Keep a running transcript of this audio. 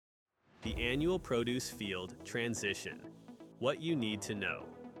The Annual Produce Field Transition. What You Need to Know.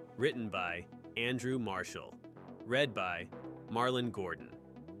 Written by Andrew Marshall. Read by Marlon Gordon.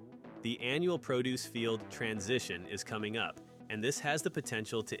 The annual produce field transition is coming up, and this has the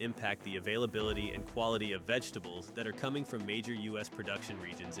potential to impact the availability and quality of vegetables that are coming from major U.S. production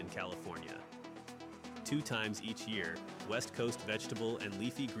regions in California. 2 times each year, West Coast vegetable and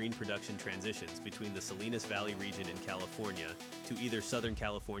leafy green production transitions between the Salinas Valley region in California to either Southern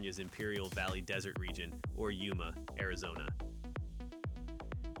California's Imperial Valley Desert region or Yuma, Arizona.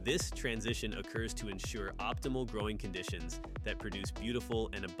 This transition occurs to ensure optimal growing conditions that produce beautiful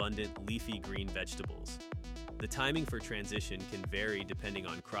and abundant leafy green vegetables. The timing for transition can vary depending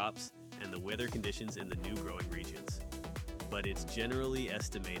on crops and the weather conditions in the new growing regions, but it's generally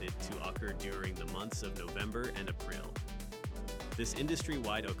estimated to occur during the months of November and April. This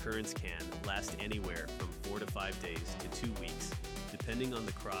industry-wide occurrence can last anywhere from 4 to 5 days to 2 weeks, depending on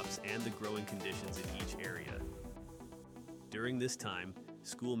the crops and the growing conditions in each area. During this time,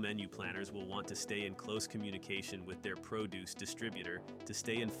 school menu planners will want to stay in close communication with their produce distributor to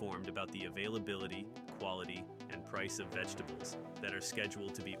stay informed about the availability, quality, and price of vegetables that are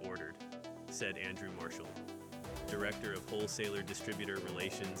scheduled to be ordered, said Andrew Marshall, Director of Wholesaler Distributor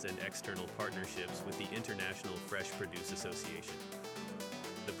Relations and External Partnerships with the International Fresh Produce Association.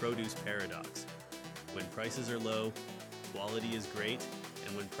 The Produce Paradox. When prices are low, quality is great,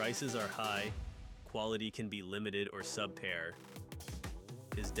 and when prices are high, quality can be limited or subpar,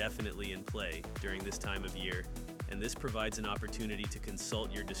 is definitely in play during this time of year, and this provides an opportunity to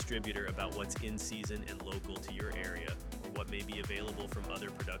consult your distributor about what's in season and local to your area, or what may be available from other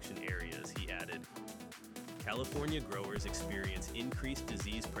production areas, he added. California growers experience increased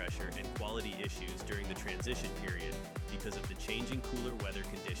disease pressure and quality issues during the transition period because of the changing cooler weather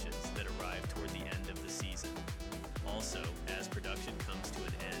conditions that arrive toward the end of the season. Also, as production comes to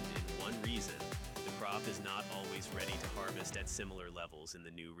an end in one region, the crop is not always ready to harvest at similar levels in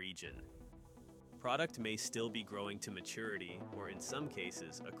the new region. Product may still be growing to maturity, or in some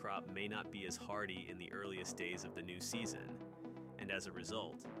cases, a crop may not be as hardy in the earliest days of the new season. And as a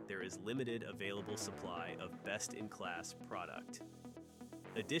result, there is limited available supply of best-in-class product.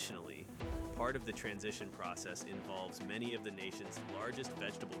 Additionally, part of the transition process involves many of the nation's largest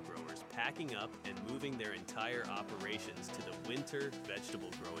vegetable growers packing up and moving their entire operations to the winter vegetable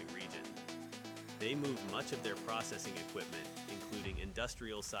growing region. They move much of their processing equipment, including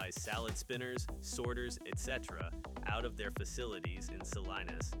industrial-sized salad spinners, sorters, etc., out of their facilities in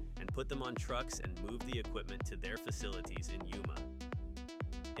Salinas and put them on trucks and move the equipment to their facilities in Yuma.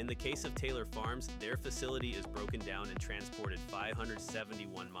 In the case of Taylor Farms, their facility is broken down and transported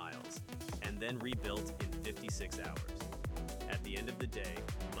 571 miles, and then rebuilt in 56 hours. At the end of the day,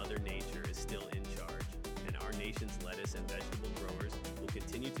 Mother Nature is still in charge, and our nation's lettuce and vegetable growers will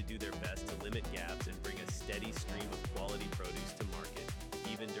continue to do their best to limit gaps and bring a steady stream of quality produce to market,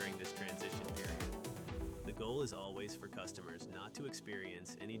 even during this transition period. The goal is always for customers not to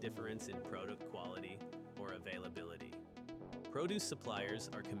experience any difference in product quality or availability. Produce suppliers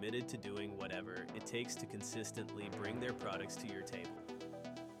are committed to doing whatever it takes to consistently bring their products to your table.